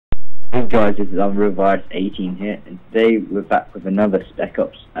Hey guys, this is RewindZ here, and today we're back with another Spec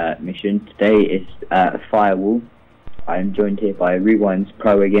Ops mission. Today is Firewall. I am joined here by RewindZ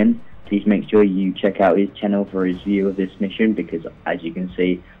Pro again. Please make sure you check out his channel for his view of this mission, because as you can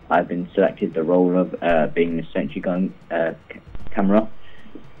see, I've been selected the role of being the sentry gun camera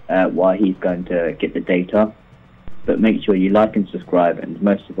while he's going to get the data. But make sure you like and subscribe, and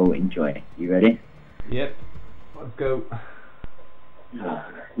most of all, enjoy. You ready? Yep. Let's go.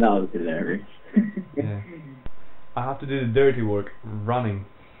 That was hilarious. Yeah. I have to do the dirty work, running.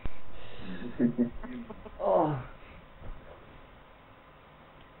 Oh.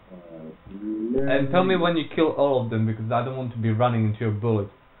 And tell me when you kill all of them, because I don't want to be running into your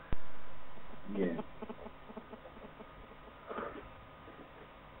bullets. Yeah.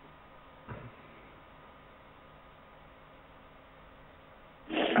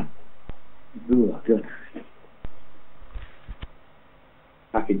 Ooh, good.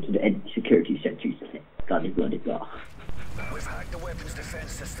 Back into the security sectors. Bloody blah. We've hacked the weapons defense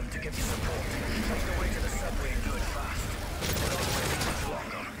system to give you support. Make the way to the subway and do it fast. We're not waiting much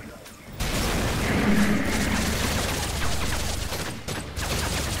longer.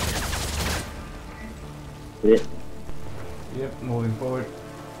 It. Yep, moving forward.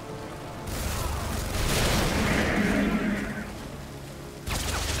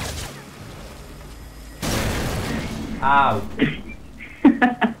 Ow!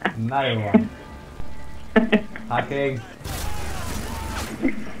 Another one. Hacking.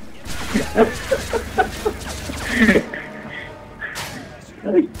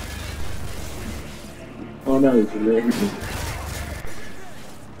 Oh no, it's hilarious.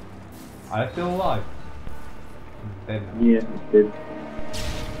 Are you still alive? Dead now. Yeah, it's dead.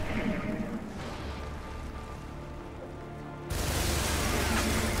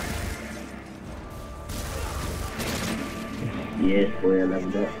 Yes, boy, I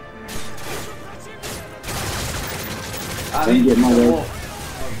leveled up. I need get my door.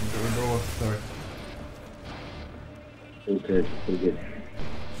 Door, sorry. So good, so good.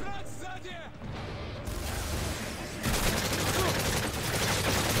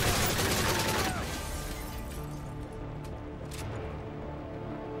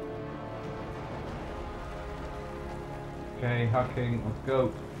 Okay, hacking, let's go.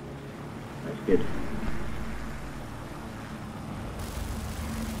 That's good.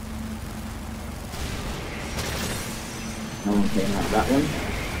 No one came out that one.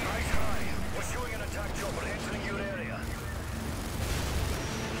 We're showing an attack chopper entering your area.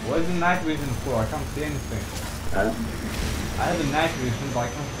 What is the night vision for? I can't see anything. I have the night vision, but I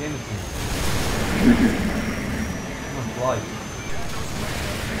can't see anything. Not light.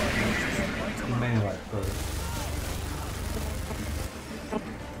 Too many lights, sorry.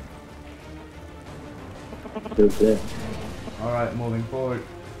 Still there. Alright, moving forward.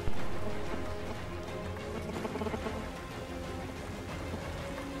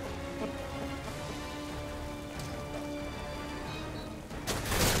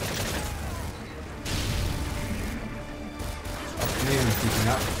 Keeping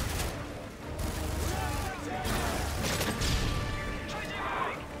up.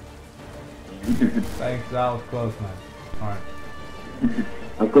 Thanks, that was close, man. Alright.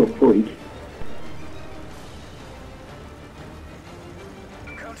 I've got 40.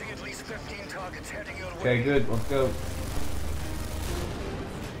 Counting at least 15 targets heading your way. Okay, good, let's go.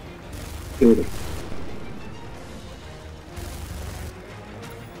 Killed it.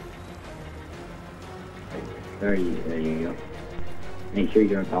 There you go. Make sure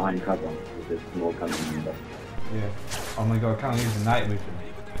you're behind cover, because there's more coming in. But Yeah. Oh my god, I can't use the night vision.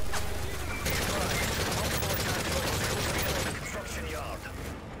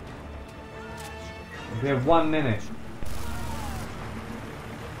 We have 1 minute.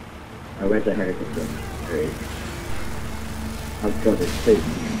 oh, where's the helicopter? There he is. I've got it too.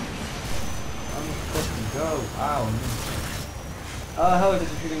 I'm supposed to go. Ow. Oh, the hell is it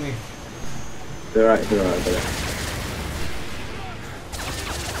shooting me? It's alright, it's alright, it's alright.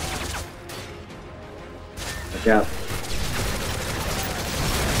 Watch out.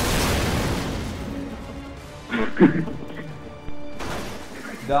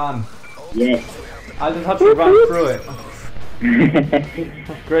 Done. Yes. I just have to run through it.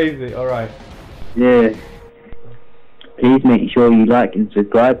 That's crazy, alright. Yeah. Please make sure you like and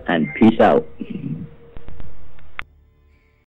subscribe, and peace out.